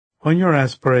When your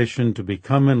aspiration to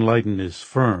become enlightened is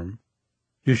firm,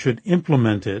 you should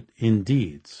implement it in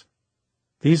deeds.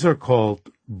 These are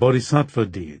called bodhisattva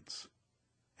deeds,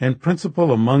 and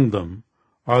principal among them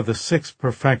are the 6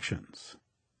 perfections.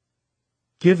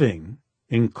 Giving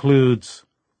includes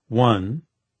 1.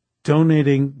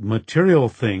 Donating material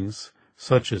things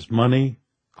such as money,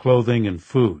 clothing, and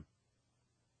food.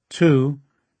 2.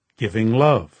 Giving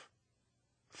love.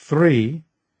 3.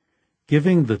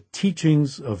 Giving the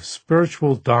teachings of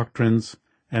spiritual doctrines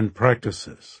and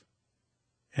practices.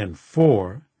 And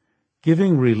 4.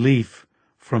 Giving relief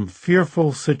from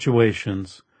fearful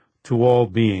situations to all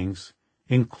beings,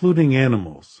 including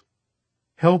animals.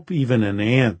 Help even an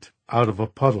ant out of a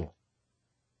puddle.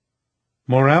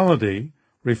 Morality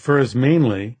refers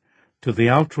mainly to the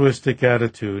altruistic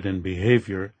attitude and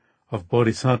behavior of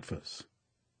bodhisattvas.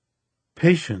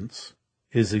 Patience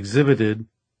is exhibited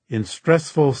in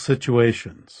stressful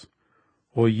situations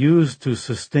or used to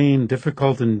sustain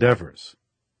difficult endeavors,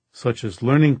 such as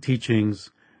learning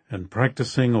teachings and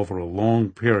practicing over a long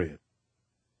period.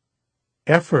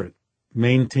 Effort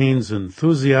maintains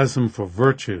enthusiasm for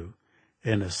virtue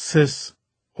and assists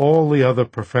all the other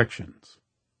perfections.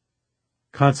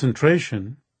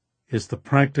 Concentration is the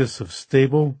practice of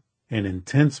stable and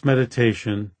intense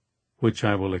meditation, which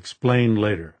I will explain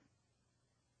later.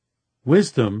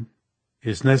 Wisdom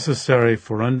is necessary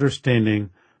for understanding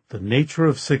the nature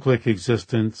of cyclic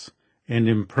existence and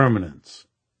impermanence,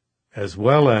 as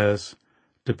well as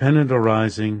dependent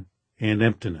arising and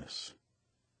emptiness.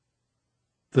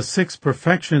 The 6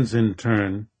 perfections, in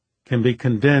turn, can be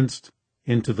condensed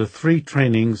into the 3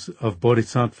 trainings of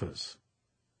bodhisattvas.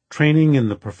 Training in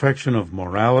the perfection of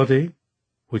morality,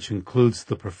 which includes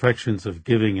the perfections of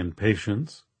giving and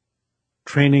patience,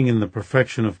 training in the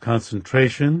perfection of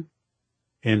concentration,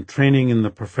 and training in the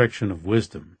perfection of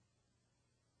wisdom.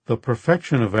 The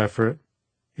perfection of effort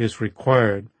is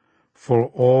required for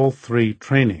all 3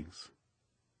 trainings.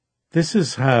 This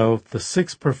is how the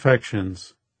 6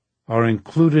 perfections are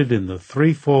included in the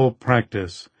threefold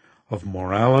practice of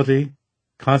morality,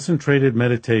 concentrated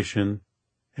meditation,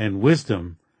 and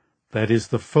wisdom that is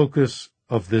the focus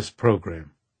of this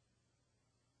program.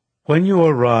 When you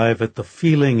arrive at the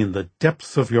feeling in the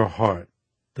depths of your heart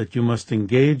that you must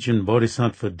engage in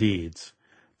bodhisattva deeds,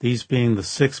 these being the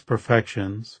 6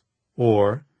 perfections,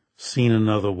 or, seen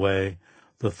another way,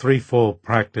 the threefold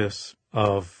practice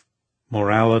of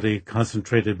morality,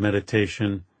 concentrated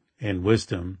meditation, and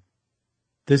wisdom,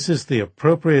 this is the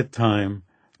appropriate time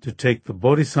to take the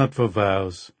bodhisattva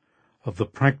vows of the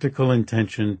practical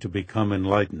intention to become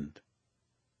enlightened.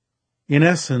 In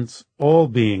essence, all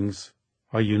beings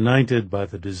are united by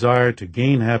the desire to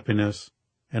gain happiness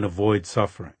and avoid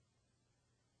suffering.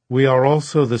 We are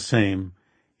also the same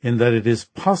in that it is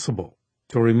possible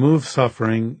to remove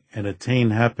suffering and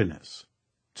attain happiness,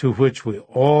 to which we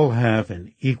all have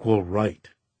an equal right.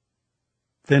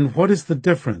 Then what is the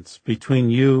difference between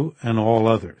you and all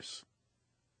others?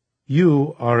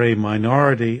 You are a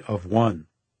minority of one.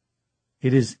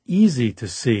 It is easy to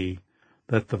see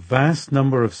that the vast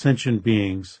number of sentient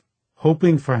beings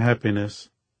hoping for happiness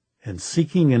and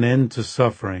seeking an end to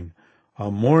suffering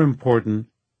are more important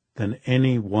than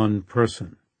any one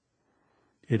person.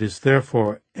 It is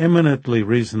therefore eminently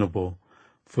reasonable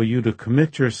for you to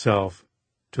commit yourself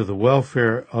to the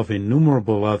welfare of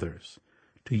innumerable others,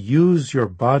 to use your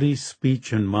body,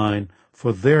 speech, and mind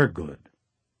for their good,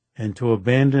 and to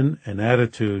abandon an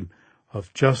attitude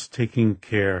of just taking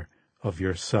care of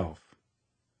yourself.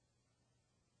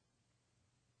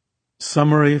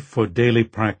 Summary for daily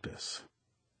practice.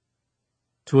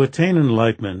 To attain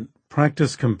enlightenment,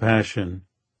 practice compassion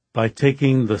by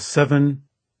taking the 7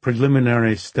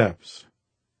 preliminary steps.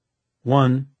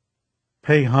 1.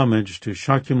 Pay homage to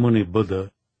Shakyamuni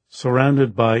Buddha,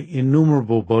 surrounded by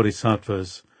innumerable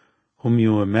bodhisattvas whom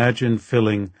you imagine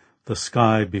filling the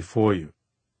sky before you.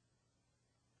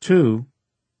 2.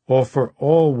 Offer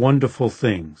all wonderful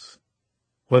things,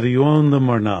 whether you own them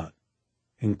or not,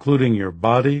 including your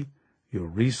body, your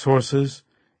resources,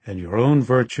 and your own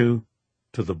virtue,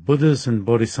 to the Buddhas and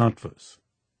Bodhisattvas.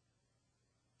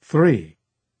 3.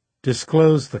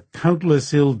 Disclose the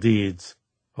countless ill deeds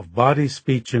of body,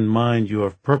 speech, and mind you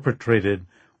have perpetrated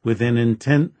with an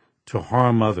intent to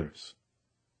harm others.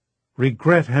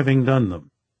 Regret having done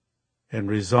them, and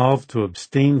resolve to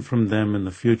abstain from them in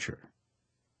the future.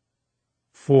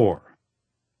 4.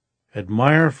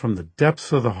 Admire from the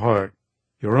depths of the heart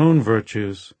your own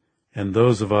virtues and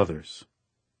those of others.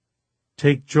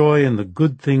 Take joy in the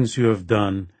good things you have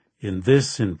done in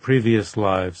this and previous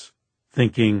lives,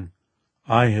 thinking,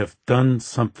 I have done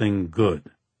something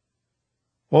good.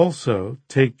 Also,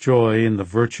 take joy in the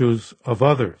virtues of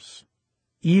others,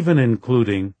 even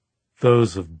including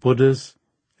those of Buddhas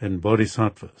and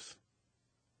Bodhisattvas.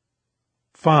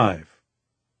 5.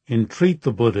 Entreat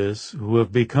the Buddhas who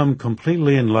have become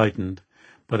completely enlightened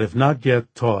but have not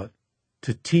yet taught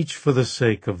to teach for the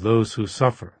sake of those who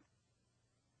suffer.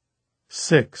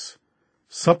 6.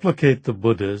 Supplicate the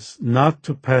Buddhas not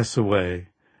to pass away,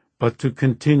 but to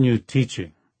continue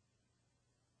teaching.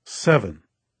 7.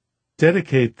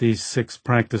 Dedicate these 6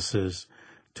 practices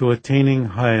to attaining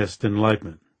highest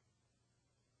enlightenment.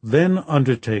 Then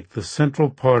undertake the central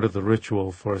part of the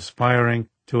ritual for aspiring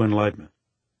to enlightenment.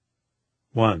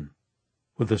 1.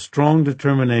 With a strong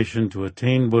determination to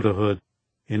attain Buddhahood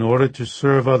in order to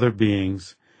serve other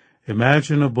beings,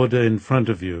 imagine a Buddha in front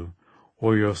of you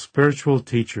or your spiritual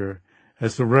teacher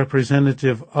as the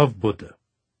representative of Buddha.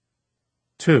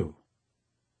 2.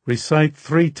 Recite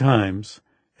 3 times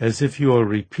as if you are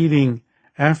repeating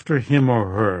after him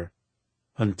or her,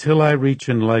 "Until I reach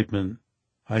enlightenment,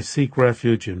 I seek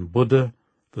refuge in Buddha,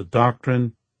 the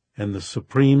doctrine, and the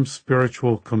supreme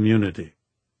spiritual community.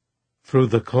 Through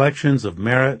the collections of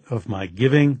merit of my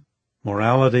giving,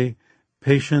 morality,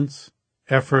 patience,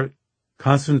 effort,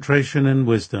 concentration, and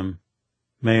wisdom,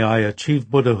 may I achieve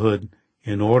Buddhahood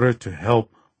in order to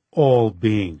help all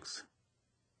beings."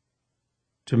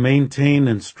 To maintain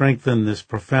and strengthen this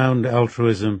profound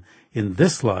altruism in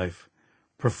this life,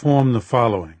 perform the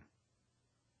following.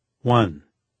 1.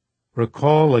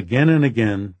 Recall again and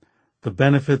again the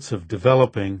benefits of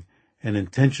developing an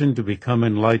intention to become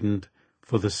enlightened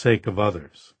for the sake of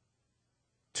others.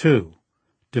 2.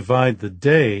 Divide the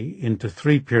day into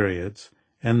 3 periods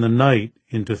and the night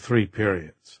into 3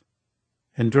 periods.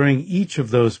 And during each of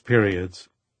those periods,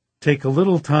 take a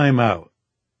little time out,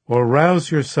 or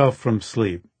rouse yourself from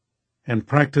sleep, and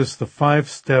practice the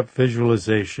 5-step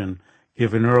visualization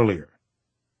given earlier.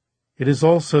 It is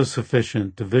also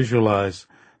sufficient to visualize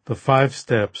the 5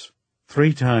 steps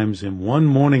 3 times in one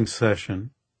morning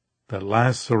session that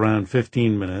lasts around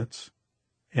 15 minutes,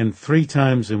 and 3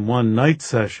 times in one night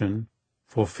session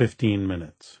for 15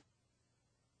 minutes.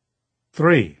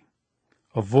 3.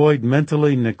 Avoid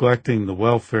mentally neglecting the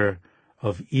welfare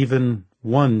of even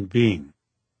one being.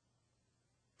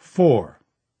 4.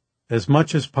 As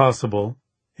much as possible,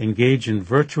 engage in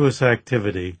virtuous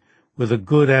activity with a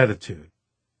good attitude,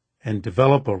 and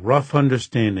develop a rough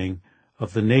understanding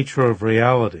of the nature of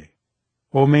reality,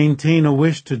 or maintain a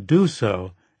wish to do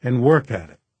so and work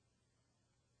at it.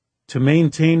 To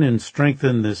maintain and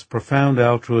strengthen this profound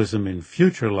altruism in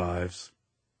future lives,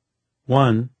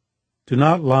 1. Do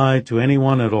not lie to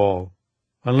anyone at all,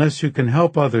 unless you can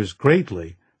help others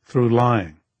greatly through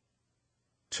lying.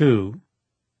 2.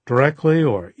 Directly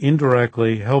or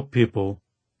indirectly help people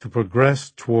to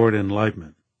progress toward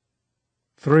enlightenment.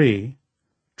 3.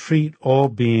 Treat all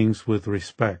beings with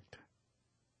respect.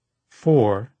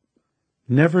 4.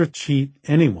 Never cheat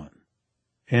anyone,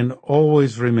 and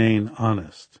always remain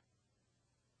honest.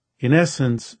 In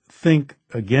essence, think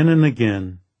again and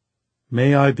again,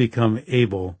 may I become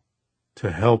able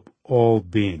to help all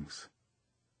beings.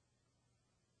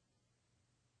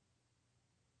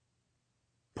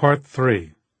 Part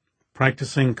 3.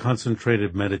 Practicing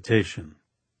concentrated meditation.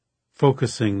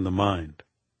 Focusing the mind.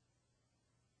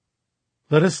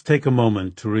 Let us take a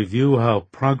moment to review how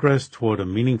progress toward a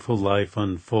meaningful life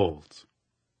unfolds.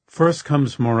 First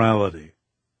comes morality,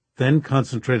 then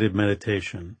concentrated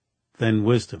meditation, then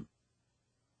wisdom.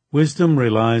 Wisdom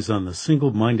relies on the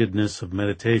single-mindedness of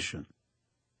meditation,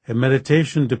 and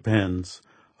meditation depends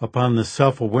upon the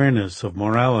self-awareness of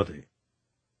morality.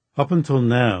 Up until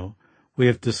now, we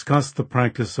have discussed the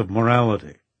practice of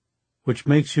morality, which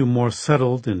makes you more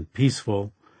settled and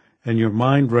peaceful, and your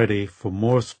mind ready for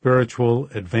more spiritual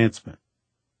advancement.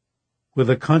 With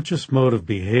a conscious mode of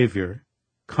behavior,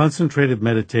 concentrated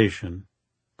meditation,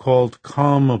 called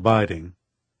calm abiding,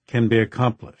 can be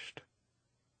accomplished.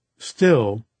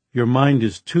 Still, your mind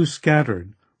is too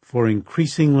scattered for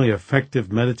increasingly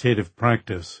effective meditative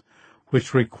practice,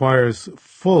 which requires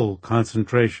full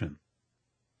concentration.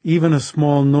 Even a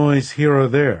small noise here or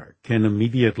there can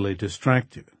immediately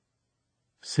distract you.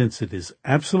 Since it is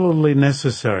absolutely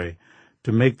necessary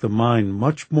to make the mind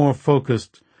much more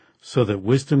focused so that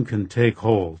wisdom can take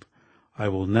hold, I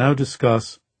will now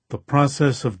discuss the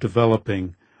process of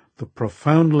developing the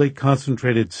profoundly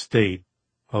concentrated state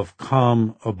of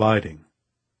calm abiding.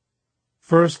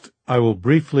 First, I will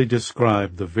briefly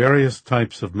describe the various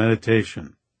types of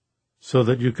meditation so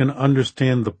that you can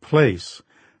understand the place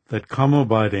that calm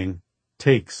abiding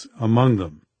takes among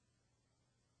them.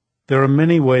 There are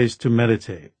many ways to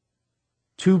meditate.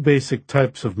 2 basic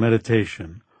types of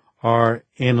meditation are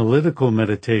analytical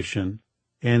meditation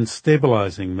and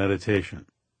stabilizing meditation.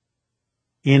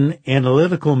 In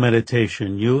analytical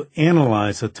meditation, you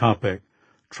analyze a topic,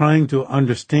 trying to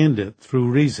understand it through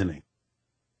reasoning.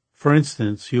 For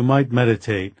instance, you might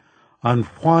meditate on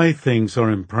why things are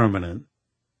impermanent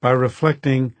by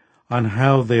reflecting on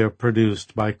how they are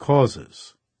produced by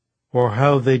causes, or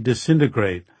how they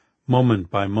disintegrate moment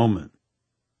by moment.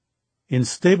 In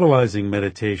stabilizing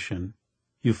meditation,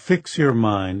 you fix your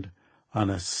mind on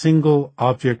a single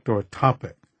object or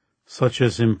topic, such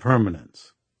as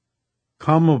impermanence.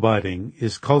 Calm abiding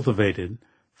is cultivated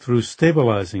through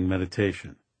stabilizing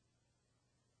meditation.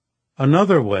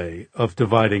 Another way of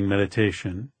dividing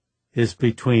meditation is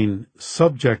between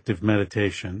subjective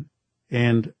meditation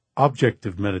and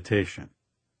objective meditation.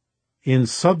 In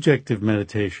subjective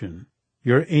meditation,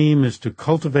 your aim is to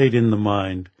cultivate in the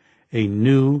mind a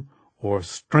new or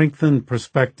strengthened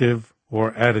perspective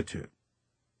or attitude.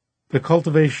 The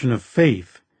cultivation of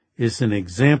faith is an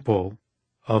example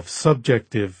of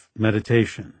subjective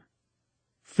meditation.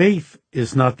 Faith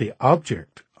is not the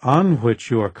object on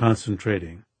which you are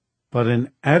concentrating, but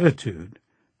an attitude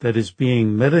that is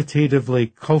being meditatively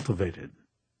cultivated.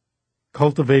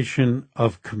 Cultivation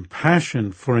of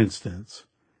compassion, for instance,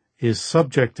 is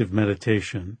subjective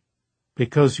meditation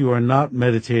because you are not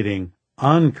meditating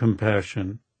on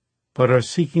compassion, but are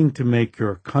seeking to make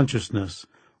your consciousness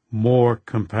more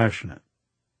compassionate.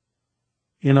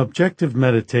 In objective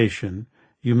meditation,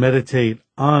 you meditate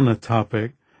on a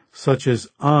topic such as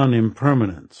on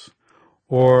impermanence,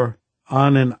 or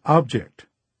on an object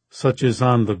such as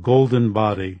on the golden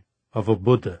body of a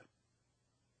Buddha.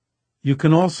 You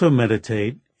can also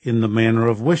meditate in the manner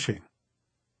of wishing.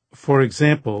 For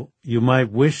example, you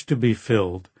might wish to be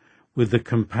filled with the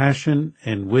compassion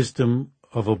and wisdom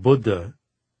of a Buddha,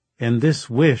 and this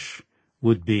wish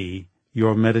would be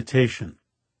your meditation.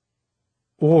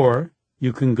 Or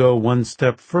you can go one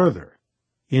step further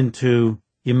into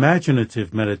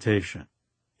imaginative meditation,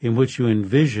 in which you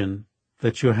envision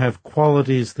that you have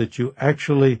qualities that you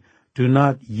actually do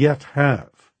not yet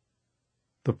have.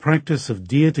 The practice of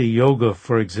deity yoga,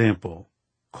 for example,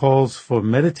 calls for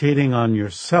meditating on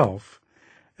yourself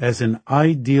as an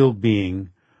ideal being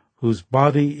whose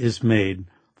body is made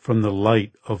from the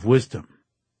light of wisdom.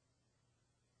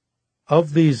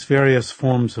 Of these various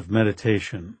forms of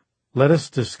meditation, let us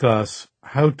discuss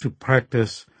how to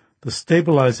practice the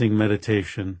stabilizing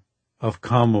meditation of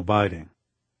calm abiding.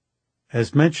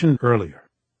 As mentioned earlier,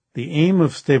 the aim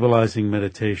of stabilizing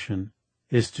meditation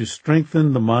is to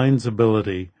strengthen the mind's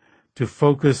ability to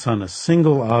focus on a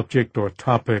single object or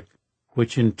topic,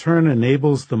 which in turn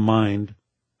enables the mind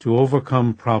to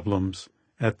overcome problems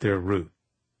at their root.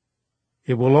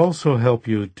 It will also help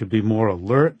you to be more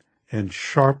alert and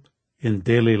sharp in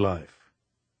daily life.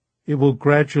 It will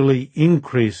gradually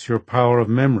increase your power of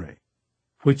memory,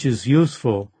 which is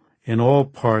useful in all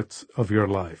parts of your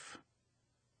life.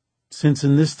 Since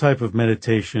in this type of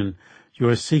meditation you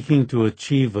are seeking to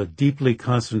achieve a deeply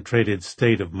concentrated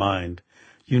state of mind,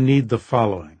 you need the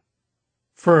following.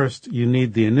 First, you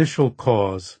need the initial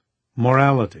cause,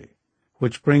 morality,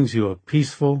 which brings you a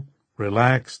peaceful,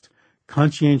 relaxed,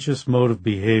 conscientious mode of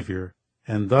behavior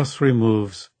and thus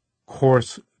removes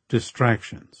coarse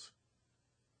distractions.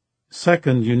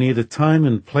 Second, you need a time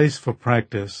and place for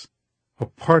practice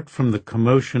apart from the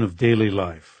commotion of daily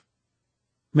life.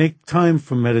 Make time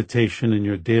for meditation in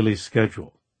your daily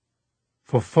schedule.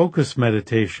 For focus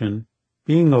meditation,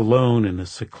 being alone in a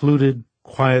secluded,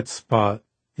 quiet spot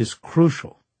is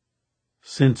crucial,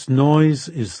 since noise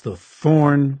is the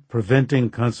thorn preventing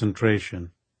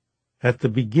concentration. At the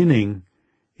beginning,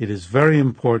 it is very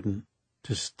important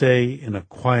to stay in a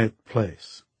quiet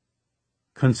place.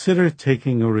 Consider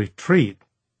taking a retreat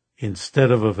instead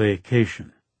of a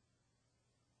vacation.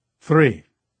 3.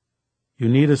 You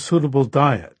need a suitable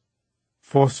diet,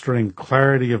 fostering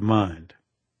clarity of mind.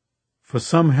 For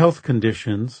some health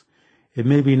conditions, it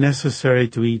may be necessary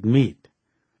to eat meat,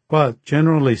 but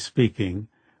generally speaking,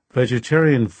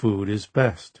 vegetarian food is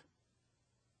best.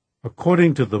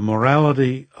 According to the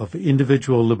morality of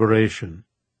individual liberation,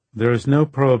 there is no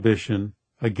prohibition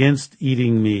against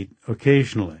eating meat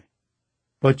occasionally,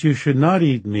 but you should not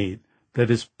eat meat that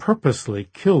is purposely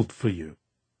killed for you,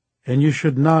 and you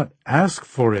should not ask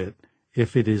for it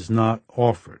if it is not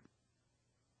offered.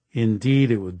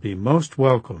 Indeed, it would be most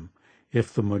welcome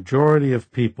if the majority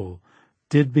of people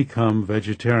did become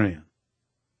vegetarian.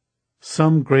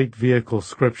 Some great vehicle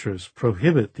scriptures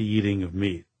prohibit the eating of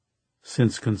meat,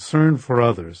 since concern for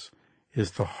others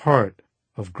is the heart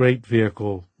of great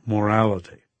vehicle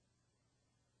morality.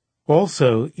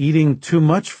 Also, eating too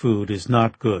much food is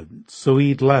not good, so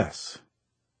eat less.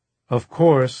 Of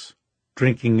course,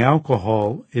 drinking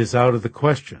alcohol is out of the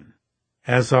question,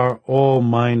 as are all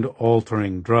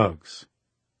mind-altering drugs.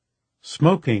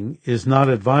 Smoking is not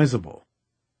advisable.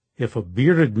 If a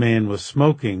bearded man was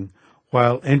smoking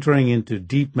while entering into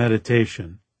deep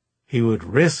meditation, he would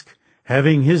risk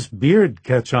having his beard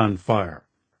catch on fire.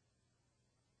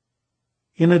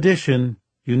 In addition,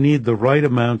 you need the right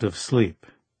amount of sleep.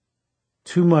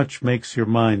 Too much makes your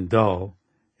mind dull,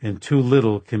 and too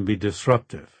little can be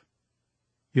disruptive.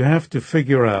 You have to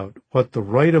figure out what the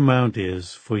right amount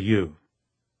is for you.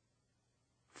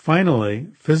 Finally,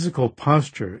 physical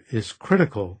posture is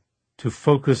critical to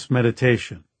focused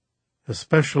meditation,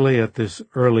 especially at this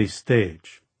early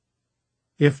stage.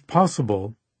 If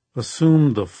possible,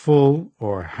 assume the full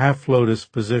or half lotus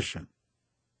position.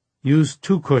 Use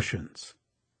 2 cushions,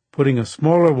 putting a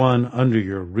smaller one under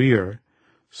your rear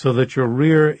so that your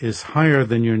rear is higher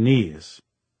than your knees.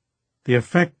 The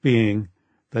effect being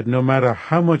that no matter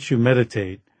how much you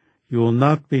meditate, you will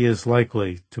not be as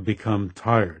likely to become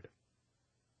tired.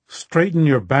 Straighten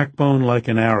your backbone like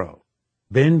an arrow.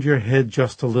 Bend your head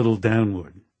just a little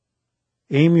downward.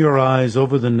 Aim your eyes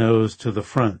over the nose to the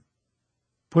front.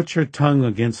 Put your tongue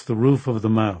against the roof of the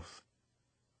mouth.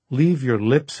 Leave your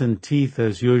lips and teeth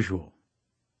as usual,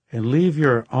 and leave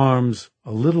your arms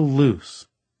a little loose,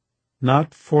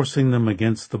 not forcing them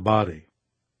against the body.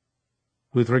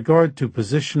 With regard to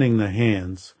positioning the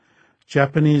hands,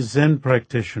 Japanese Zen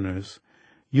practitioners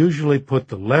usually put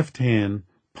the left hand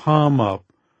palm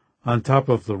up on top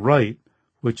of the right,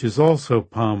 which is also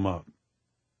palm up.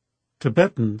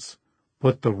 Tibetans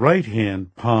put the right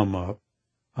hand palm up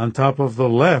on top of the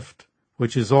left,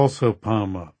 which is also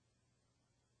palm up.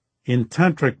 In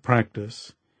tantric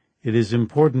practice, it is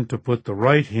important to put the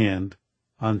right hand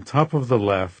on top of the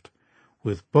left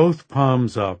with both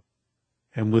palms up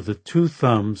and with the 2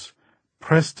 thumbs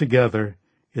pressed together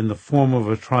in the form of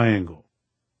a triangle,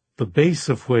 the base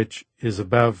of which is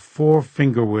about 4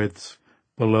 finger widths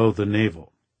below the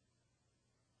navel.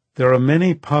 There are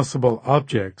many possible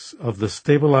objects of the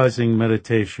stabilizing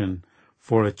meditation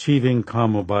for achieving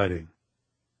calm abiding.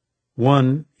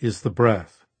 One is the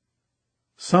breath.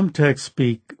 Some texts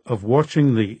speak of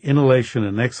watching the inhalation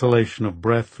and exhalation of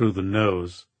breath through the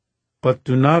nose, but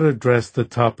do not address the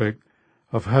topic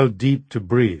of how deep to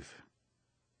breathe.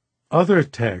 Other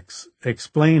texts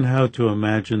explain how to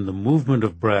imagine the movement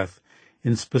of breath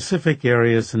in specific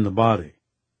areas in the body.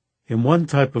 In one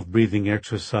type of breathing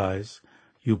exercise,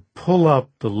 you pull up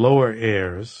the lower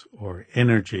airs, or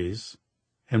energies,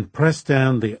 and press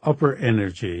down the upper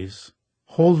energies,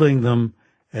 holding them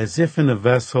as if in a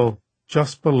vessel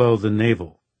just below the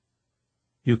navel.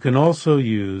 You can also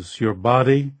use your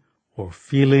body, or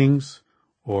feelings,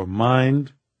 or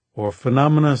mind, or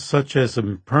phenomena such as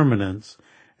impermanence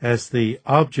as the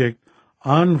object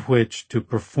on which to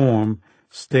perform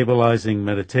stabilizing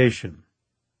meditation.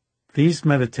 These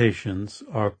meditations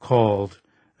are called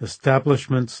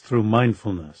establishments through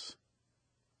mindfulness.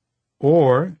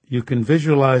 Or you can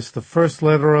visualize the first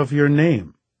letter of your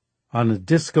name on a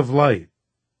disk of light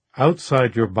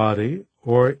outside your body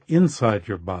or inside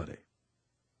your body.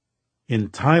 In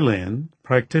Thailand,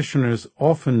 practitioners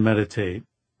often meditate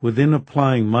within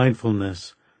applying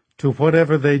mindfulness to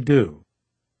whatever they do.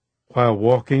 While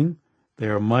walking, they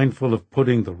are mindful of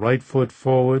putting the right foot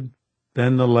forward,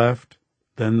 then the left,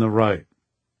 then the right.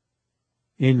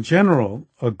 In general,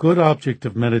 a good object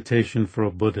of meditation for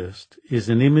a Buddhist is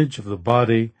an image of the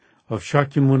body of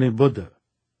Shakyamuni Buddha.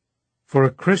 For a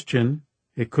Christian,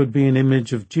 it could be an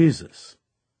image of Jesus.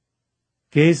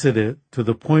 Gaze at it to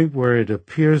the point where it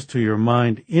appears to your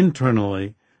mind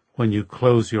internally when you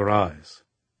close your eyes.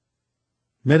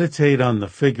 Meditate on the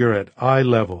figure at eye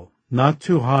level, not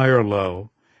too high or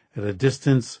low, at a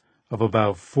distance of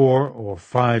about 4 or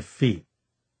 5 feet.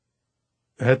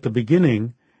 At the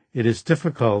beginning, it is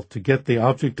difficult to get the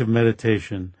object of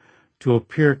meditation to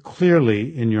appear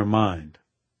clearly in your mind.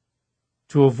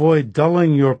 To avoid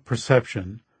dulling your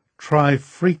perception, try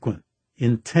frequent,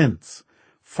 intense,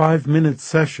 5-minute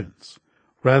sessions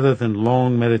rather than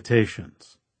long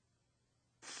meditations.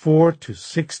 4 to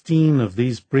 16 of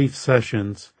these brief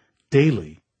sessions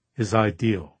daily is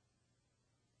ideal.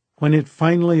 When it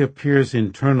finally appears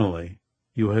internally,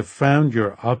 you have found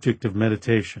your object of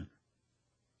meditation.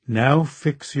 Now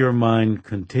fix your mind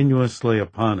continuously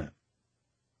upon it.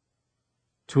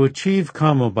 To achieve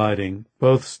calm abiding,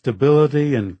 both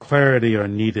stability and clarity are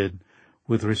needed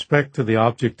with respect to the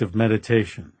object of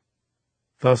meditation.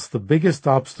 Thus, the biggest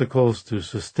obstacles to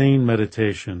sustained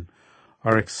meditation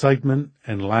are excitement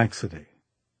and laxity.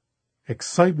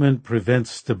 Excitement prevents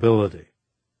stability.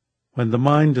 When the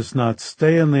mind does not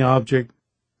stay on the object,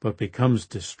 but becomes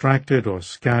distracted or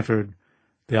scattered,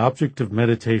 the object of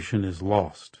meditation is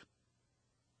lost.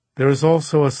 There is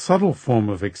also a subtle form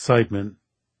of excitement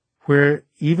where,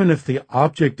 even if the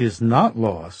object is not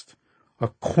lost, a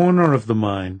corner of the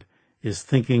mind is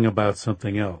thinking about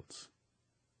something else.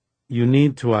 You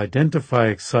need to identify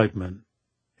excitement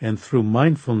and, through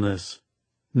mindfulness,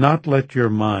 not let your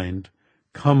mind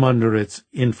come under its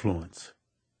influence.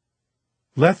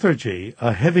 Lethargy,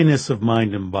 a heaviness of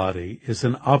mind and body, is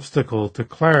an obstacle to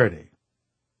clarity.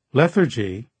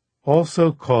 Lethargy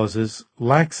also causes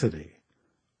laxity,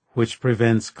 which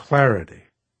prevents clarity.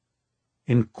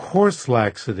 In coarse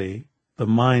laxity, the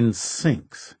mind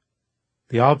sinks.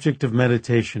 The object of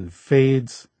meditation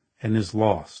fades and is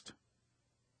lost.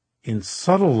 In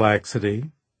subtle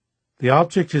laxity, the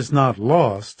object is not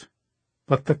lost,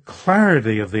 but the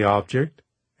clarity of the object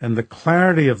and the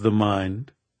clarity of the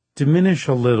mind diminish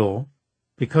a little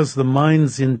because the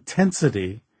mind's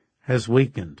intensity has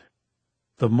weakened.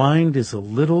 The mind is a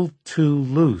little too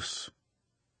loose.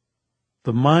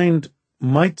 The mind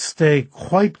might stay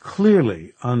quite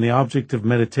clearly on the object of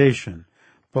meditation,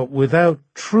 but without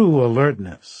true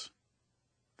alertness.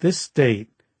 This state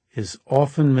is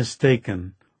often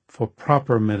mistaken for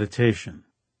proper meditation.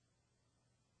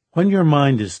 When your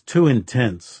mind is too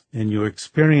intense and you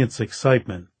experience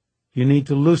excitement, you need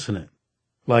to loosen it,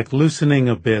 like loosening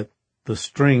a bit the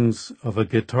strings of a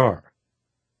guitar.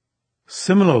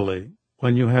 Similarly,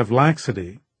 when you have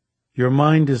laxity, your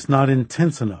mind is not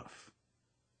intense enough,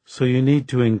 so you need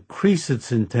to increase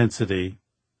its intensity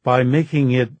by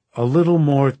making it a little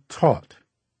more taut,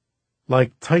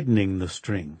 like tightening the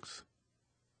strings.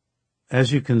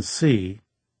 As you can see,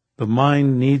 the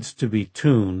mind needs to be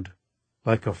tuned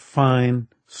like a fine,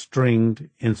 stringed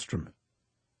instrument.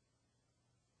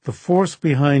 The force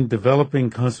behind developing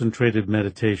concentrated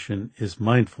meditation is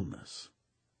mindfulness,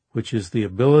 which is the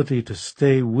ability to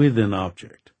stay with an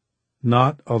object,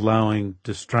 not allowing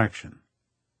distraction.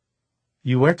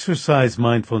 You exercise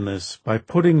mindfulness by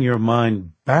putting your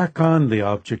mind back on the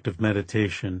object of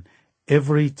meditation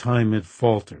every time it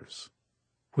falters,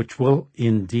 which will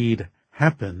indeed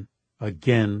happen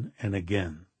again and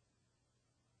again.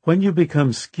 When you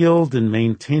become skilled in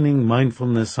maintaining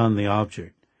mindfulness on the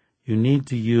object, you need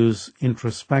to use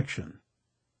introspection.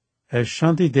 As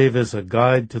Shantideva's A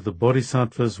Guide to the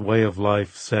Bodhisattva's Way of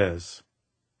Life says,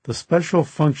 the special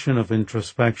function of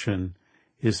introspection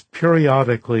is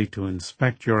periodically to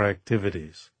inspect your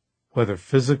activities, whether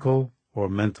physical or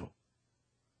mental.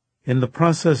 In the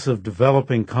process of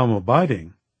developing calm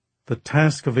abiding, the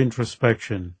task of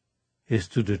introspection is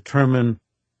to determine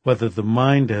whether the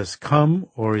mind has come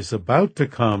or is about to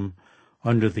come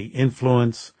under the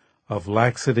influence of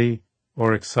laxity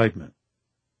or excitement.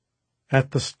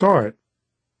 At the start,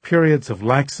 periods of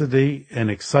laxity and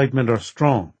excitement are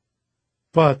strong,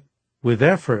 but with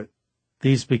effort,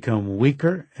 these become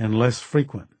weaker and less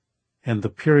frequent, and the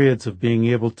periods of being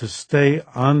able to stay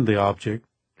on the object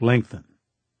lengthen.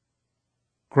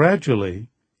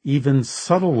 Gradually, even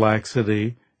subtle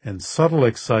laxity and subtle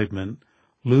excitement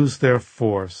lose their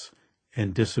force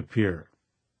and disappear.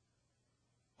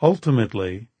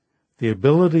 Ultimately, the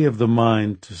ability of the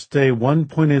mind to stay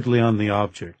one-pointedly on the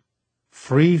object,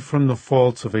 free from the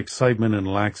faults of excitement and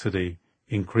laxity,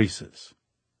 increases.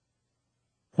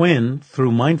 When,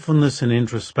 through mindfulness and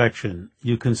introspection,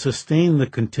 you can sustain the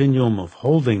continuum of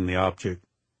holding the object,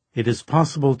 it is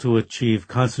possible to achieve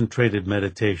concentrated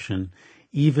meditation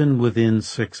even within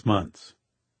 6 months.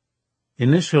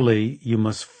 Initially, you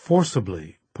must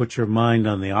forcibly put your mind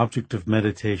on the object of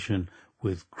meditation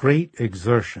with great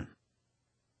exertion.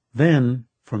 Then,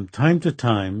 from time to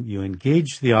time, you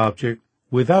engage the object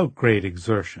without great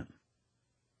exertion.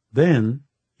 Then,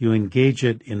 you engage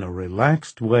it in a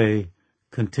relaxed way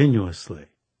continuously.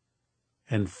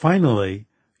 And finally,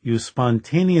 you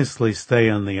spontaneously stay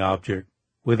on the object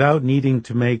without needing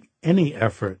to make any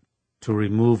effort to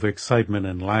remove excitement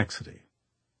and laxity.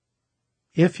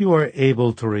 If you are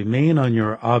able to remain on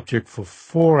your object for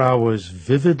 4 hours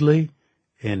vividly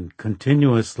and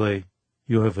continuously,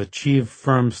 you have achieved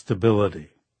firm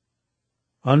stability.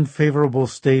 Unfavorable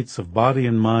states of body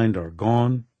and mind are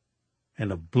gone,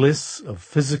 and a bliss of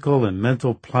physical and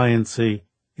mental pliancy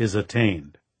is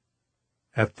attained.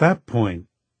 At that point,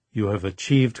 you have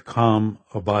achieved calm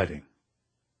abiding.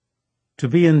 To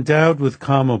be endowed with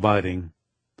calm abiding,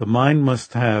 the mind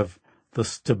must have the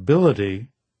stability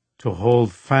to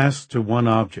hold fast to one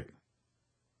object.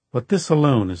 But this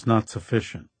alone is not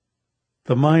sufficient.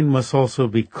 The mind must also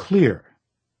be clear,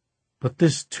 but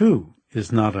this too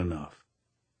is not enough.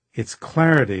 Its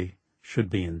clarity should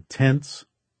be intense,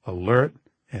 alert,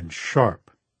 and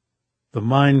sharp. the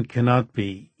mind cannot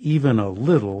be even a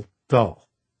little dull.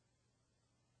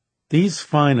 These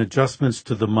fine adjustments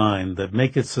to the mind that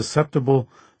make it susceptible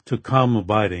to calm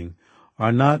abiding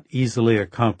are not easily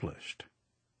accomplished.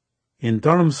 In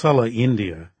Dharamsala,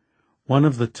 India, one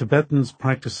of the Tibetans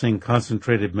practicing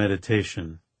concentrated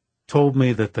meditation told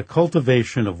me that the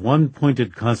cultivation of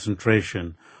one-pointed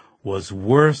concentration was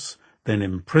worse than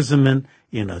imprisonment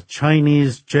in a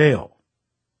Chinese jail.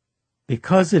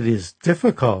 Because it is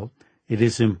difficult, it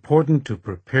is important to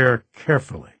prepare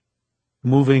carefully,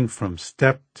 moving from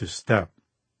step to step.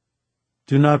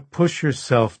 Do not push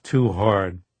yourself too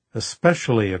hard,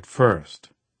 especially at first.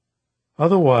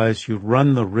 Otherwise, you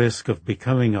run the risk of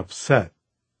becoming upset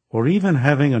or even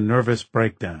having a nervous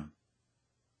breakdown.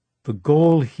 The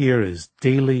goal here is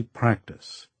daily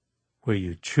practice, where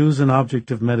you choose an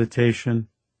object of meditation,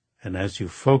 and as you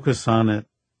focus on it,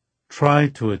 try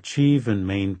to achieve and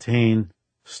maintain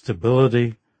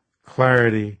stability,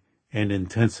 clarity, and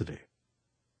intensity.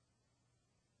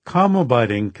 Calm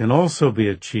abiding can also be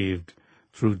achieved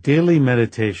through daily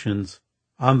meditations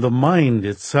on the mind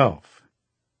itself.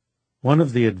 One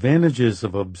of the advantages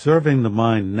of observing the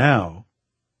mind now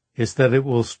is that it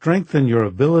will strengthen your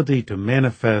ability to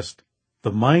manifest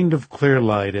the mind of clear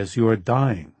light as you are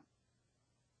dying.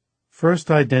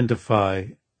 First, identify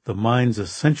the mind's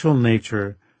essential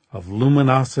nature of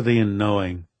luminosity and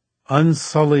knowing,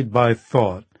 unsullied by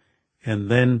thought,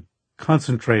 and then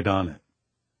concentrate on it.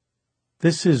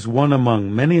 This is one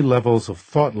among many levels of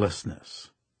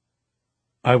thoughtlessness.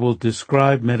 I will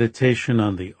describe meditation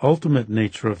on the ultimate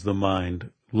nature of the mind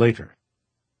later.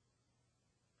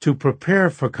 To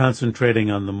prepare for concentrating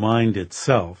on the mind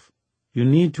itself, you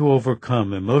need to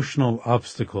overcome emotional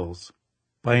obstacles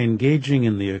by engaging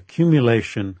in the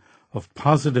accumulation of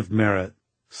positive merit,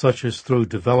 such as through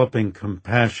developing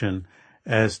compassion,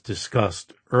 as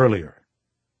discussed earlier.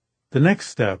 The next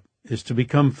step is to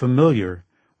become familiar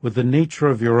with the nature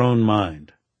of your own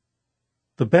mind.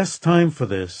 The best time for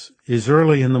this is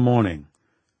early in the morning,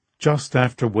 just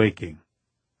after waking,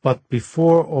 but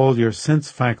before all your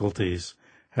sense faculties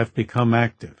have become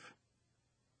active.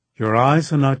 Your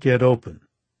eyes are not yet open.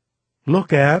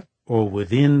 Look at or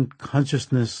within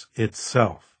consciousness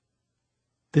itself.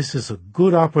 This is a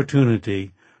good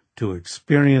opportunity to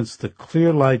experience the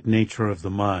clear light nature of the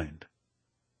mind.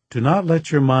 Do not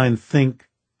let your mind think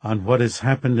on what has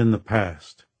happened in the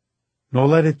past, nor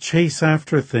let it chase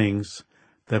after things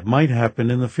that might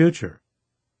happen in the future.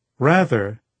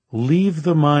 Rather, leave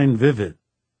the mind vivid,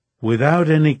 without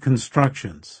any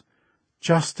constructions,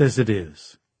 just as it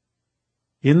is.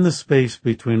 In the space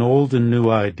between old and new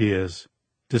ideas,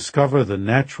 discover the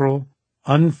natural,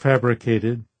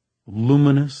 unfabricated,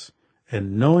 luminous,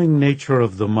 and knowing nature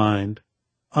of the mind,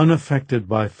 unaffected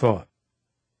by thought.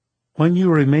 When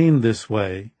you remain this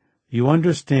way, you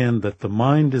understand that the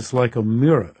mind is like a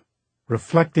mirror,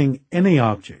 reflecting any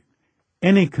object,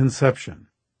 any conception,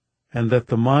 and that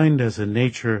the mind has a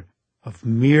nature of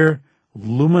mere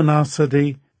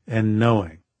luminosity and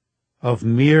knowing, of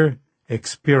mere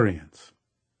experience.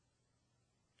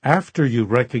 After you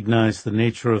recognize the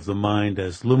nature of the mind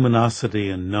as luminosity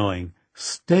and knowing,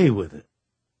 stay with it.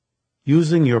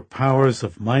 Using your powers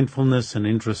of mindfulness and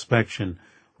introspection,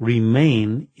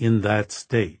 remain in that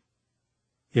state.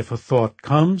 If a thought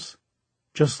comes,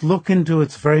 just look into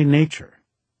its very nature,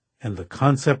 and the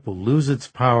concept will lose its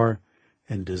power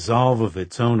and dissolve of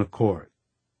its own accord.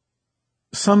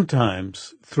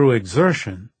 Sometimes, through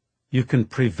exertion, you can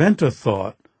prevent a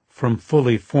thought from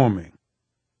fully forming.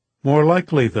 More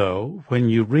likely, though, when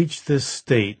you reach this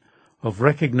state of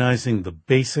recognizing the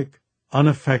basic,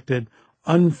 unaffected,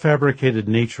 unfabricated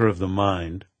nature of the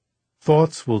mind,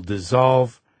 thoughts will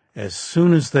dissolve as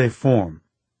soon as they form,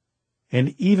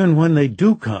 and even when they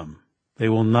do come, they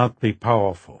will not be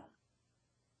powerful.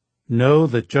 Know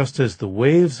that just as the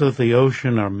waves of the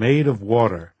ocean are made of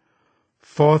water,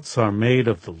 thoughts are made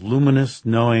of the luminous,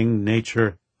 knowing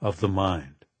nature of the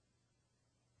mind.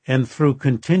 And through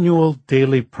continual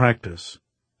daily practice,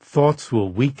 thoughts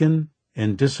will weaken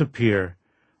and disappear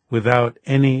without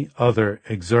any other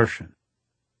exertion.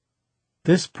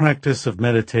 This practice of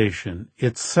meditation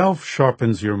itself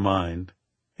sharpens your mind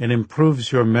and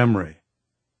improves your memory,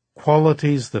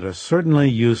 qualities that are certainly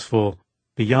useful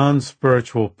beyond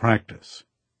spiritual practice,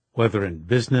 whether in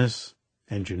business,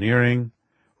 engineering,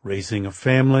 raising a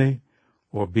family,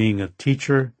 or being a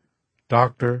teacher,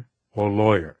 doctor, or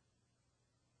lawyer.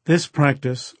 This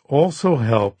practice also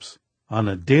helps on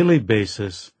a daily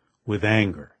basis with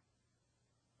anger.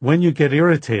 When you get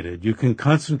irritated, you can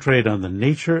concentrate on the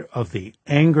nature of the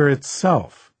anger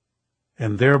itself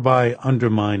and thereby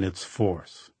undermine its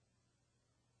force.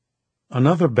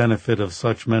 Another benefit of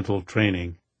such mental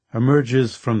training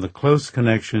emerges from the close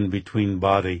connection between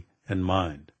body and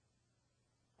mind.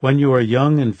 When you are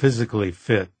young and physically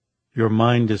fit, your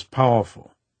mind is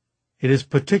powerful. It is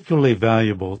particularly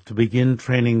valuable to begin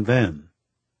training then,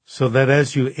 so that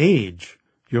as you age,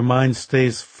 your mind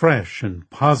stays fresh and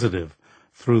positive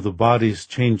through the body's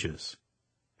changes.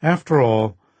 After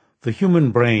all, the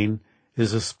human brain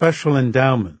is a special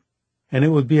endowment, and it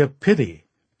would be a pity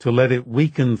to let it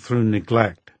weaken through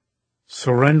neglect,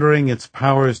 surrendering its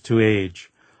powers to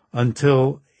age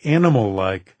until,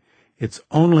 animal-like, its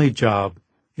only job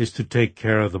is to take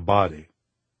care of the body.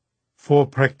 For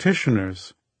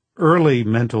practitioners, early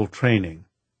mental training,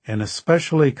 and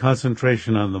especially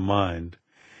concentration on the mind,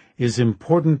 is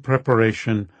important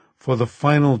preparation for the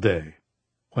final day,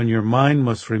 when your mind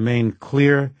must remain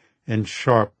clear and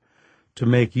sharp to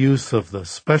make use of the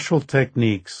special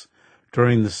techniques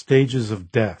during the stages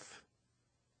of death,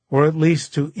 or at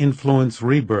least to influence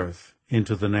rebirth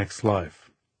into the next life.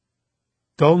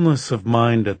 Dullness of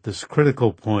mind at this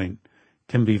critical point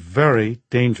can be very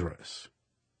dangerous.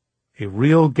 A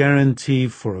real guarantee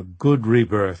for a good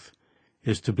rebirth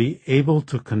is to be able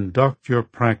to conduct your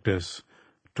practice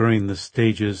during the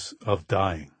stages of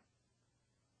dying.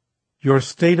 Your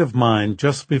state of mind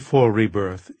just before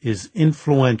rebirth is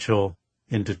influential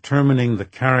in determining the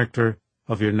character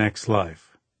of your next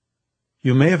life.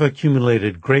 You may have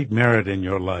accumulated great merit in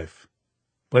your life,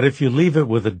 but if you leave it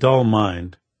with a dull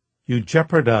mind, you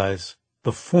jeopardize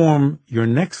the form your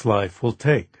next life will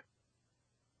take.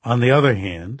 On the other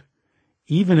hand,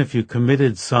 even if you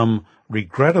committed some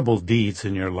regrettable deeds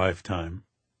in your lifetime,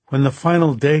 when the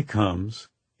final day comes,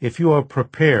 if you are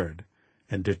prepared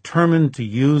and determined to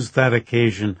use that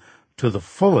occasion to the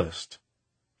fullest,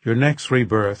 your next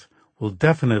rebirth will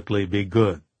definitely be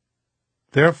good.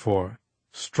 Therefore,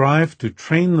 strive to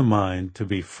train the mind to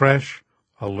be fresh,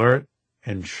 alert,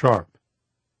 and sharp.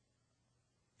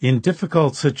 In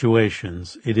difficult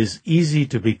situations, it is easy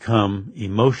to become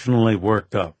emotionally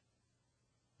worked up.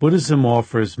 Buddhism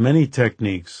offers many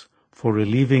techniques for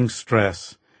relieving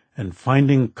stress and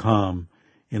finding calm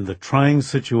in the trying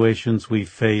situations we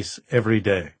face every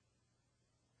day.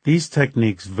 These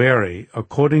techniques vary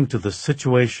according to the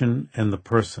situation and the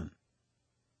person.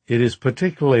 It is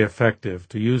particularly effective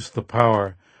to use the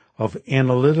power of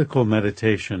analytical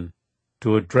meditation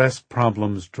to address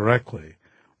problems directly,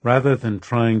 rather than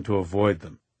trying to avoid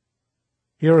them.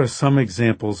 Here are some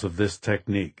examples of this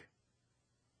technique.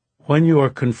 When you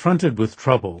are confronted with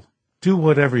trouble, do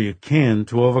whatever you can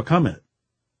to overcome it.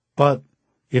 But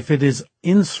if it is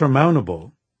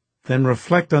insurmountable, then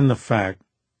reflect on the fact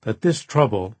that this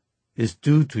trouble is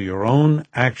due to your own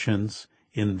actions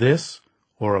in this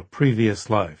or a previous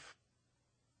life.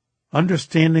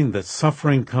 Understanding that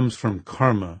suffering comes from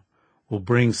karma will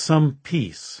bring some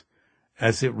peace,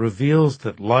 as it reveals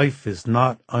that life is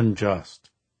not unjust.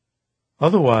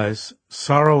 Otherwise,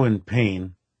 sorrow and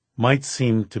pain might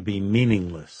seem to be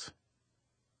meaningless.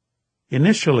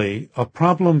 Initially, a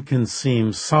problem can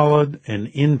seem solid and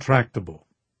intractable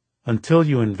until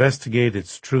you investigate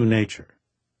its true nature.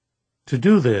 To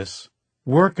do this,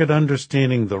 work at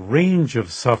understanding the range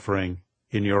of suffering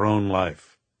in your own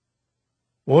life.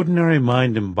 Ordinary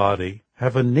mind and body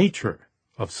have a nature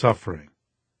of suffering,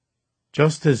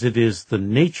 just as it is the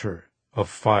nature of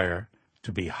fire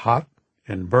to be hot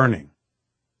and burning.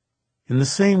 In the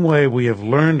same way we have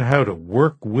learned how to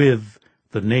work with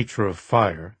the nature of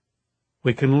fire,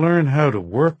 we can learn how to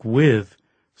work with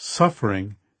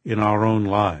suffering in our own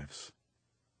lives.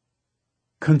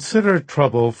 Consider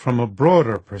trouble from a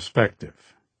broader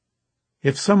perspective.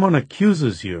 If someone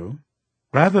accuses you,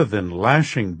 rather than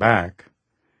lashing back,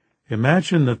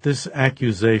 imagine that this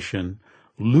accusation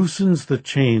loosens the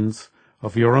chains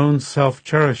of your own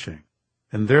self-cherishing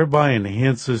and thereby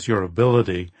enhances your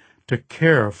ability to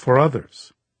care for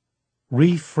others.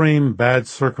 Reframe bad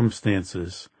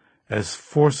circumstances as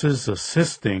forces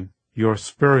assisting your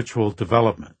spiritual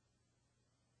development.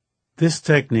 This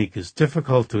technique is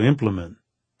difficult to implement,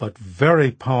 but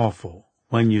very powerful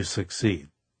when you succeed.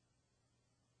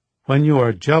 When you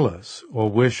are jealous or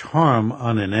wish harm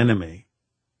on an enemy,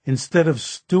 instead of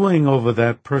stewing over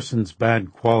that person's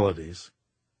bad qualities,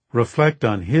 reflect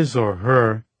on his or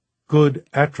her good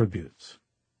attributes.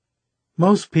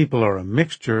 Most people are a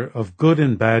mixture of good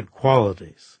and bad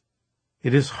qualities.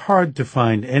 It is hard to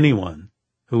find anyone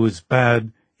who is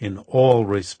bad in all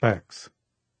respects.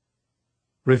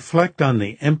 Reflect on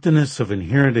the emptiness of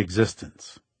inherent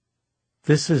existence.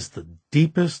 This is the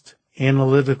deepest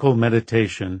analytical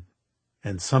meditation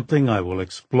and something I will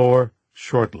explore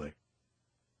shortly.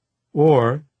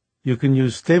 Or you can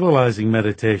use stabilizing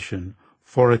meditation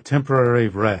for a temporary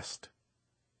rest.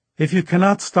 If you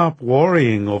cannot stop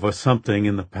worrying over something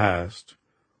in the past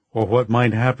or what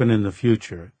might happen in the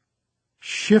future,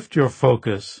 shift your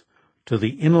focus to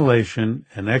the inhalation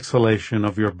and exhalation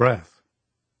of your breath.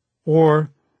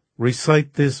 Or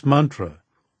recite this mantra,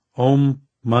 Om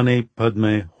Mani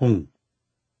Padme Hum.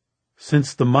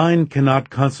 Since the mind cannot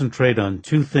concentrate on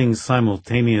two things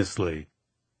simultaneously,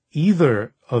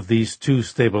 either of these two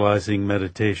stabilizing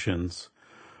meditations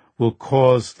will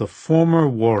cause the former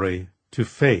worry to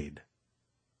fade.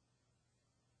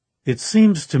 It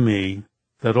seems to me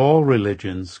that all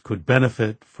religions could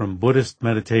benefit from Buddhist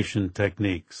meditation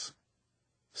techniques.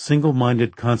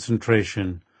 Single-minded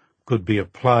concentration could be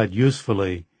applied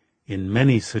usefully in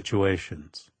many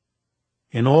situations.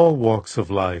 In all walks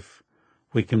of life,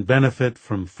 we can benefit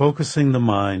from focusing the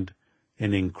mind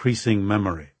and increasing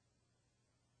memory.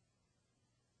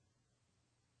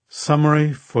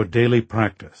 Summary for daily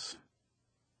practice.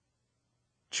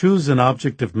 Choose an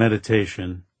object of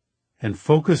meditation and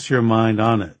focus your mind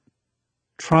on it.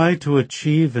 Try to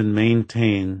achieve and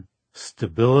maintain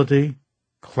stability,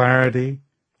 clarity,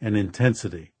 and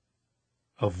intensity.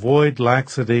 Avoid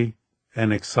laxity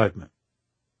and excitement.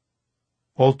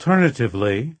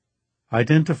 Alternatively,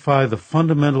 identify the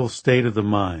fundamental state of the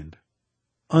mind,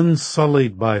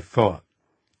 unsullied by thought,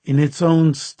 in its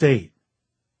own state,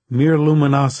 mere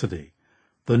luminosity,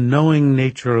 the knowing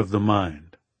nature of the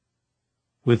mind.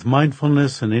 With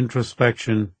mindfulness and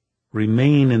introspection,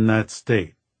 remain in that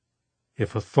state.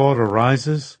 If a thought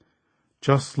arises,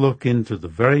 just look into the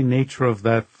very nature of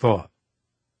that thought.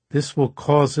 This will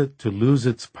cause it to lose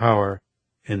its power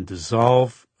and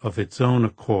dissolve of its own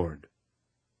accord.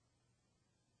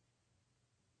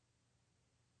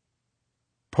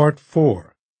 Part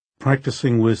 4.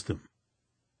 Practicing Wisdom.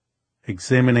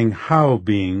 Examining how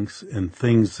beings and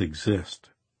things exist.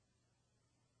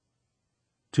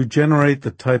 To generate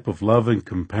the type of love and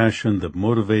compassion that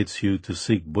motivates you to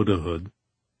seek Buddhahood,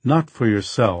 not for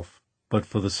yourself, but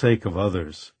for the sake of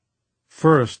others,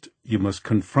 first you must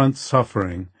confront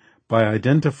suffering by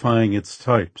identifying its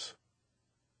types.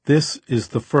 This is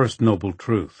the first noble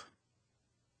truth.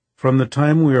 From the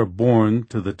time we are born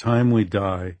to the time we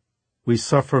die, we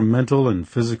suffer mental and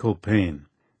physical pain,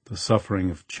 the suffering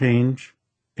of change,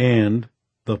 and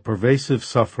the pervasive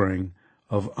suffering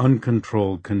of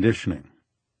uncontrolled conditioning.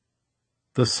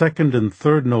 The second and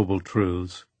third noble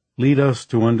truths lead us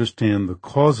to understand the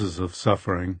causes of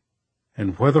suffering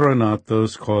and whether or not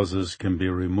those causes can be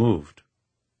removed.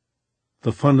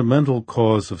 The fundamental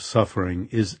cause of suffering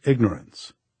is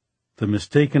ignorance, the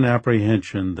mistaken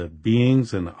apprehension that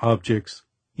beings and objects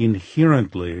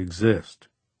inherently exist.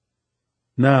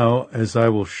 Now, as I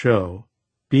will show,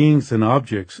 beings and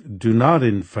objects do not,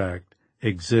 in fact,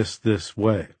 exist this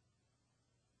way.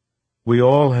 We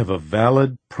all have a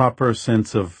valid, proper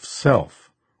sense of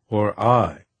self, or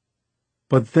I.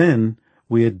 But then,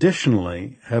 we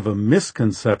additionally have a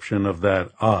misconception of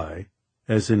that I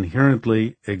as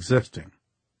inherently existing.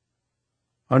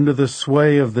 Under the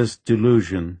sway of this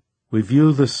delusion, we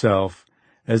view the self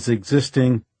as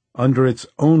existing under its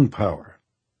own power,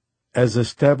 as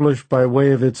established by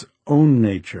way of its own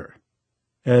nature,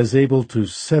 as able to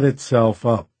set itself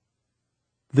up.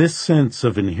 This sense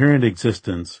of inherent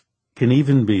existence can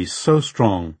even be so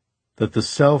strong that the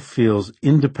self feels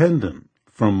independent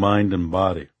from mind and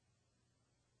body.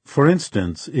 For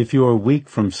instance, if you are weak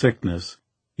from sickness,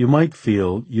 you might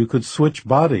feel you could switch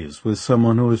bodies with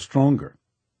someone who is stronger.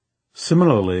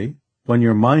 Similarly, when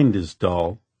your mind is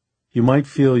dull, you might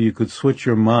feel you could switch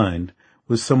your mind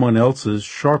with someone else's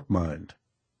sharp mind.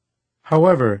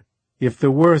 However, if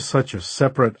there were such a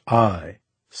separate I,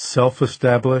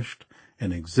 self-established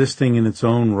and existing in its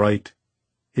own right,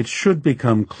 it should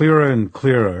become clearer and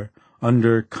clearer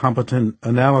under competent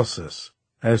analysis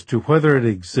as to whether it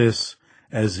exists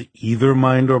as either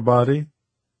mind or body,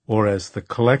 or as the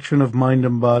collection of mind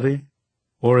and body,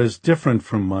 or as different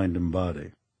from mind and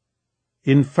body.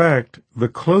 In fact, the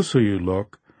closer you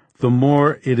look, the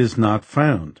more it is not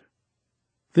found.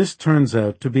 This turns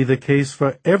out to be the case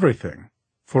for everything,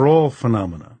 for all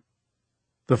phenomena.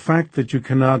 The fact that you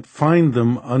cannot find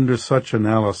them under such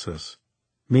analysis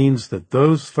means that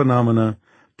those phenomena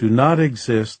do not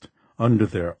exist under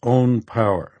their own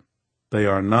power. They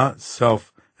are not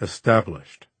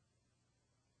self-established.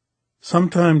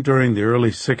 Sometime during the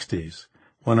early 60s,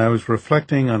 when I was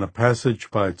reflecting on a passage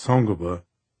by Tsongkhapa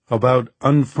about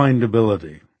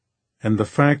unfindability and the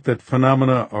fact that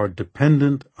phenomena are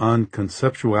dependent on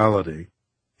conceptuality,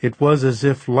 it was as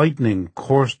if lightning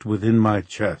coursed within my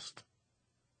chest.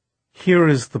 Here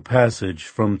is the passage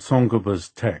from Tsongkhapa's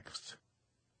text.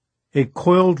 A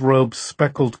coiled rope's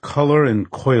speckled color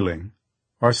and coiling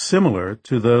are similar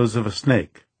to those of a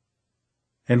snake.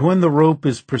 And when the rope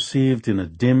is perceived in a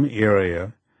dim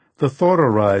area, the thought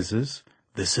arises,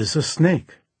 "This is a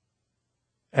snake."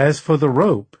 As for the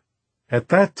rope, at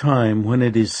that time when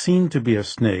it is seen to be a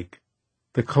snake,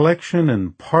 the collection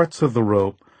and parts of the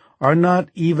rope are not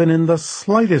even in the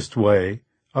slightest way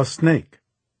a snake.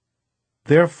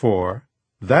 Therefore,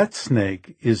 that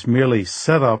snake is merely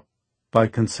set up by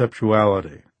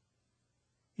conceptuality.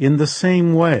 In the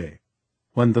same way,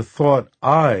 when the thought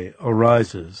I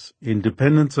arises in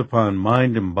dependence upon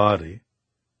mind and body,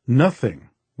 nothing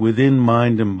within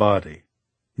mind and body,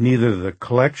 neither the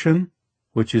collection,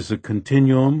 which is a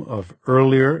continuum of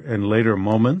earlier and later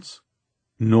moments,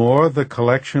 nor the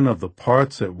collection of the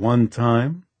parts at one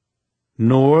time,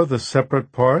 nor the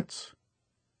separate parts,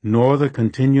 nor the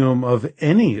continuum of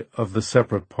any of the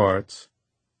separate parts,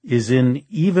 is in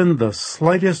even the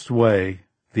slightest way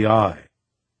the I.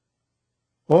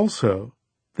 Also,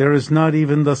 there is not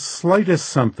even the slightest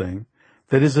something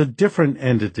that is a different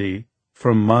entity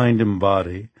from mind and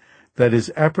body that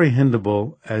is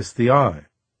apprehendable as the I.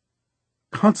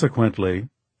 Consequently,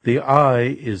 the I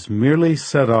is merely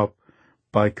set up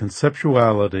by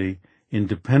conceptuality in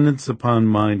dependence upon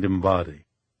mind and body.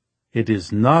 It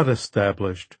is not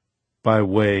established by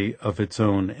way of its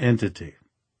own entity.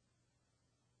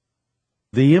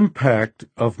 The impact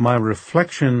of my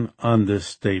reflection on this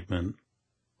statement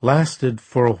lasted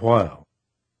for a while,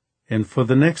 and for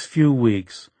the next few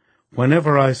weeks,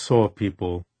 whenever I saw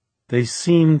people, they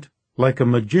seemed like a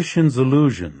magician's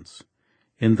illusions,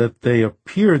 in that they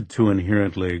appeared to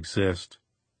inherently exist,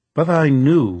 but I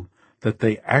knew that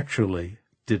they actually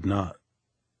did not.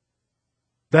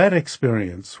 That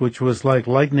experience, which was like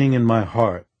lightning in my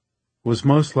heart, was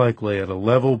most likely at a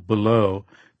level below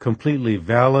completely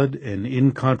valid and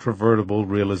incontrovertible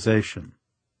realization.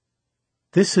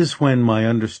 This is when my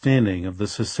understanding of the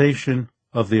cessation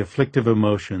of the afflictive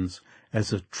emotions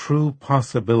as a true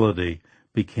possibility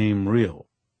became real.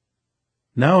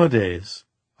 Nowadays,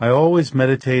 I always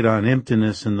meditate on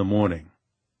emptiness in the morning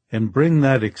and bring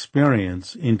that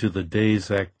experience into the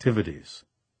day's activities.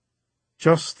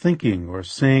 Just thinking or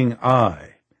saying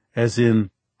I, as in,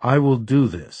 I will do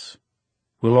this,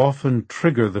 will often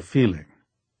trigger the feeling.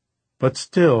 But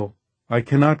still, I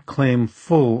cannot claim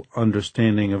full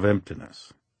understanding of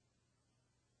emptiness.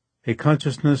 A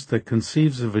consciousness that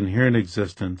conceives of inherent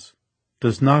existence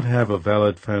does not have a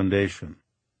valid foundation.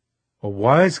 A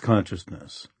wise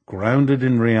consciousness, grounded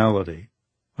in reality,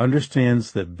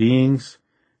 understands that beings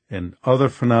and other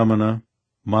phenomena,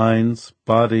 minds,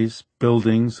 bodies,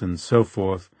 buildings, and so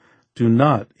forth, do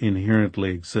not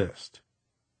inherently exist.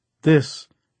 This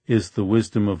is the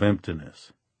wisdom of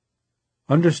emptiness.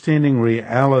 Understanding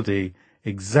reality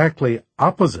exactly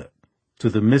opposite to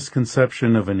the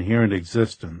misconception of inherent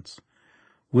existence,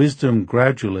 wisdom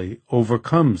gradually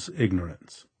overcomes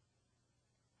ignorance.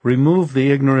 Remove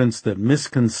the ignorance that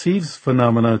misconceives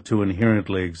phenomena to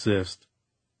inherently exist,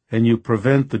 and you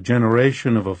prevent the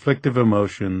generation of afflictive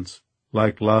emotions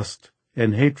like lust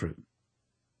and hatred.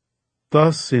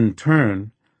 Thus, in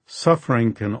turn,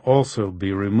 suffering can also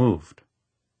be removed.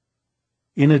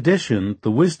 In addition,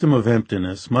 the wisdom of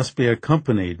emptiness must be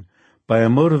accompanied by a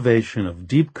motivation of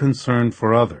deep concern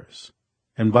for others,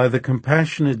 and by the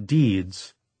compassionate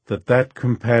deeds that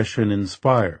compassion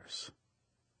inspires.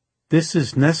 This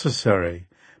is necessary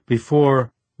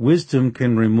before wisdom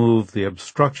can remove the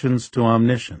obstructions to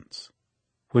omniscience,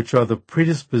 which are the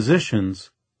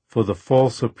predispositions for the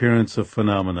false appearance of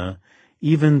phenomena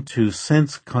even to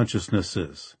sense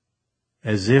consciousnesses,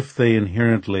 as if they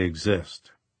inherently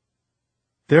exist.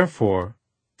 Therefore,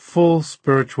 full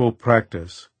spiritual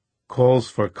practice calls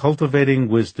for cultivating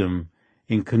wisdom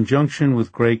in conjunction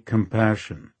with great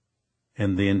compassion,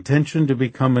 and the intention to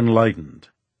become enlightened,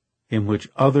 in which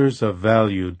others are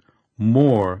valued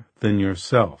more than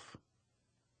yourself.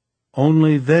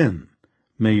 Only then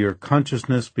may your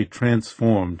consciousness be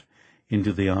transformed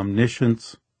into the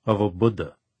omniscience of a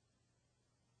Buddha.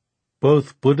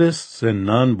 Both Buddhists and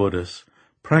non-Buddhists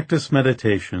practice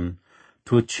meditation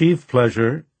to achieve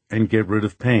pleasure and get rid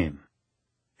of pain.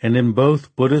 And in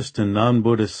both Buddhist and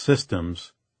non-Buddhist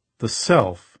systems, the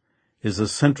self is a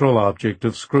central object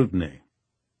of scrutiny.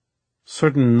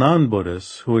 Certain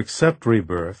non-Buddhists who accept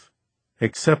rebirth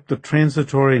accept the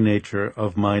transitory nature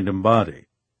of mind and body,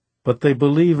 but they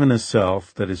believe in a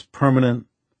self that is permanent,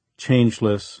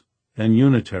 changeless, and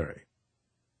unitary.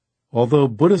 Although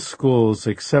Buddhist schools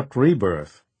accept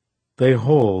rebirth, they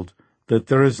hold that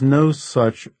there is no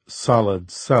such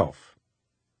solid self.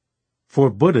 For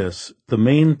Buddhists, the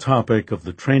main topic of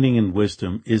the training in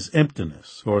wisdom is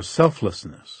emptiness or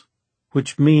selflessness,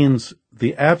 which means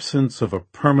the absence of a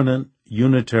permanent,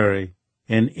 unitary,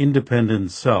 and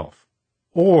independent self,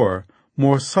 or,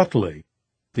 more subtly,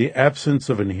 the absence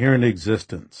of inherent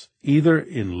existence, either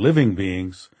in living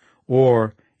beings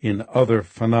or in other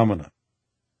phenomena.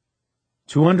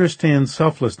 To understand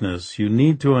selflessness, you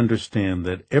need to understand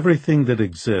that everything that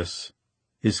exists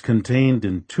is contained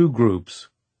in two groups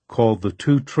called the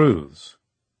two truths,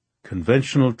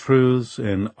 conventional truths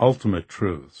and ultimate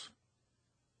truths.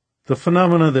 The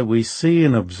phenomena that we see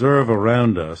and observe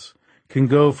around us can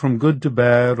go from good to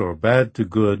bad or bad to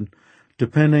good,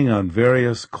 depending on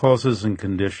various causes and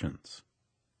conditions.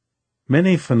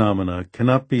 Many phenomena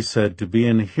cannot be said to be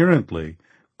inherently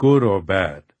good or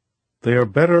bad. They are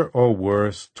better or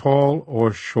worse, tall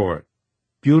or short,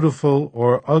 beautiful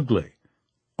or ugly,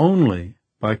 only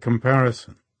by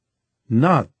comparison,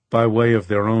 not by way of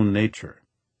their own nature.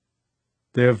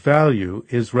 Their value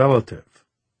is relative.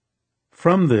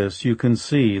 From this you can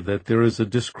see that there is a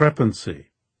discrepancy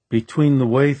between the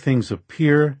way things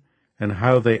appear and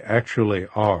how they actually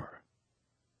are.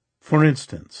 For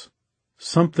instance,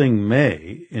 something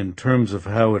may, in terms of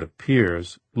how it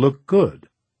appears, look good,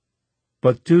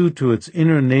 but due to its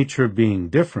inner nature being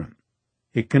different,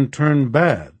 it can turn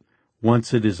bad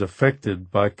once it is affected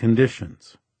by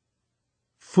conditions.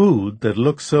 Food that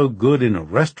looks so good in a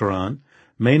restaurant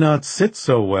may not sit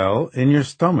so well in your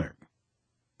stomach.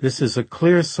 This is a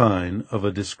clear sign of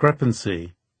a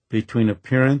discrepancy between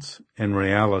appearance and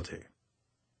reality.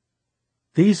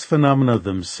 These phenomena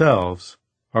themselves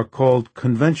are called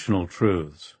conventional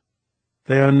truths.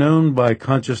 They are known by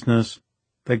consciousness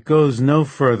that goes no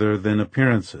further than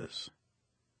appearances.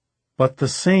 But the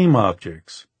same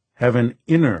objects have an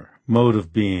inner mode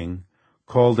of being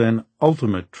called an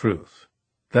ultimate truth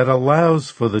that allows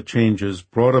for the changes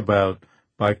brought about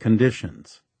by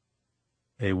conditions.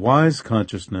 A wise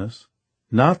consciousness,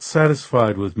 not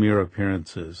satisfied with mere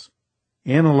appearances,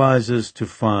 analyzes to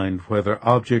find whether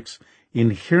objects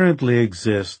inherently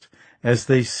exist as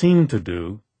they seem to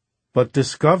do, but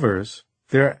discovers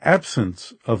their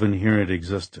absence of inherent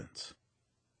existence.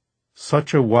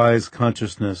 Such a wise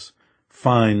consciousness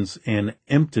finds an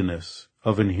emptiness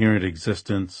of inherent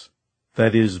existence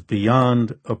that is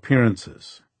beyond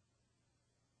appearances.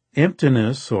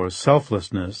 Emptiness or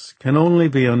selflessness can only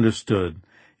be understood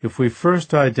if we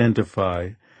first identify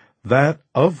that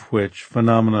of which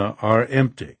phenomena are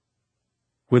empty.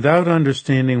 Without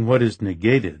understanding what is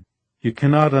negated, you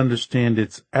cannot understand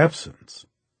its absence,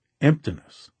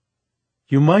 emptiness.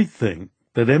 You might think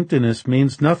that emptiness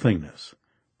means nothingness,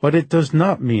 but it does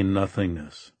not mean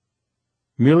nothingness.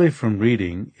 Merely from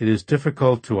reading, it is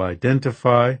difficult to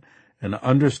identify and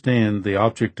understand the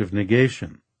object of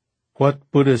negation, what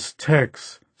Buddhist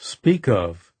texts speak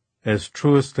of as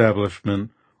true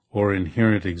establishment or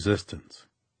inherent existence.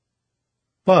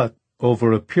 But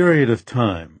over a period of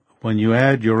time, when you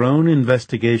add your own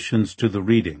investigations to the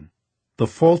reading, the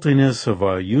faultiness of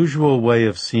our usual way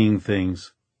of seeing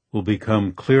things will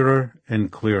become clearer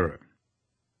and clearer.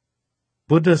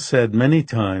 Buddha said many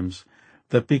times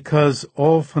that because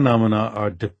all phenomena are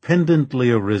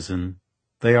dependently arisen,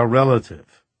 they are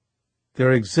relative.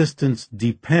 Their existence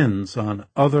depends on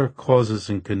other causes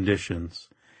and conditions,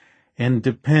 and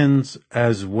depends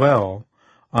as well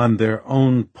on their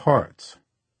own parts.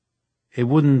 A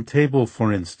wooden table,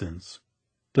 for instance,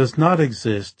 does not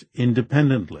exist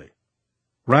independently.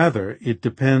 Rather, it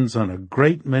depends on a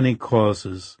great many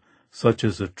causes, such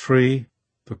as a tree,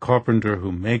 the carpenter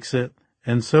who makes it,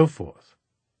 and so forth.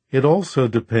 It also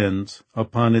depends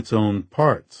upon its own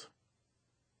parts.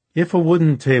 If a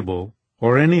wooden table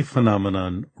or any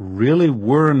phenomenon really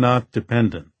were not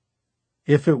dependent,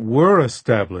 if it were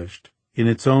established in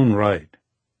its own right,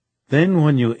 then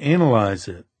when you analyze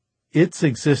it, its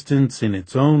existence in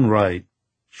its own right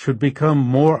should become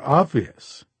more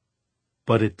obvious,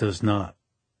 but it does not.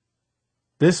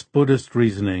 This Buddhist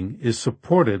reasoning is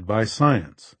supported by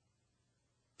science.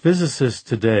 Physicists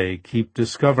today keep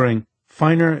discovering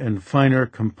finer and finer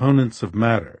components of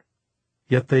matter,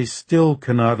 yet they still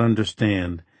cannot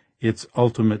understand its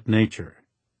ultimate nature.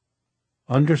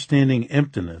 Understanding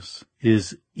emptiness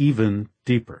is even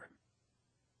deeper.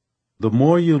 The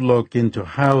more you look into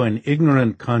how an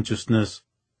ignorant consciousness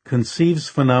conceives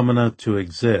phenomena to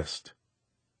exist,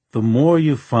 the more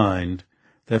you find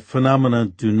that phenomena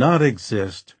do not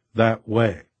exist that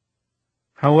way.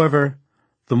 However,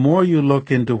 the more you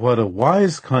look into what a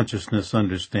wise consciousness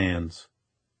understands,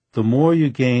 the more you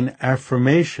gain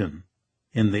affirmation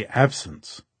in the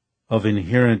absence of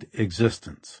inherent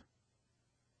existence.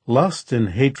 Lust and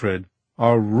hatred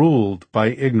are ruled by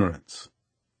ignorance,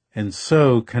 and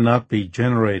so cannot be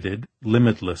generated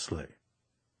limitlessly.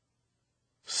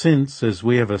 Since, as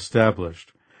we have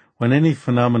established, when any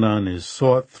phenomenon is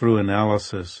sought through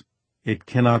analysis, it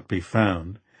cannot be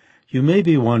found, you may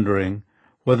be wondering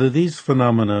whether these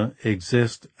phenomena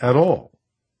exist at all.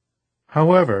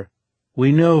 However,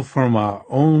 we know from our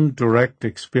own direct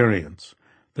experience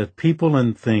that people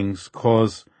and things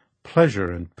cause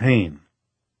pleasure and pain,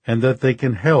 and that they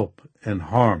can help and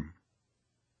harm.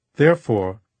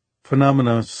 Therefore,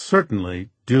 phenomena certainly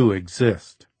do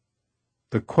exist.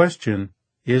 The question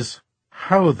is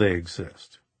how they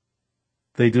exist.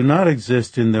 They do not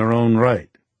exist in their own right,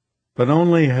 but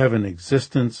only have an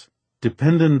existence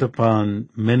dependent upon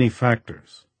many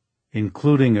factors,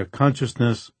 including a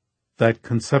consciousness that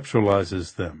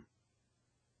conceptualizes them.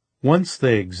 Once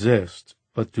they exist,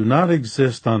 but do not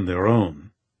exist on their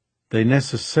own, they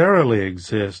necessarily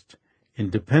exist in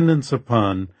dependence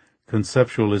upon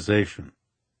conceptualization.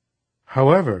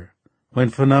 However, when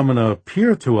phenomena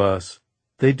appear to us,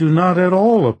 they do not at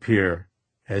all appear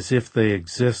as if they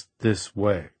exist this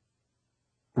way.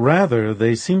 Rather,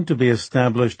 they seem to be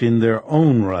established in their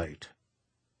own right,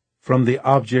 from the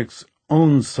object's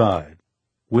own side,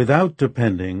 without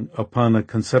depending upon a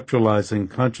conceptualizing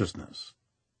consciousness.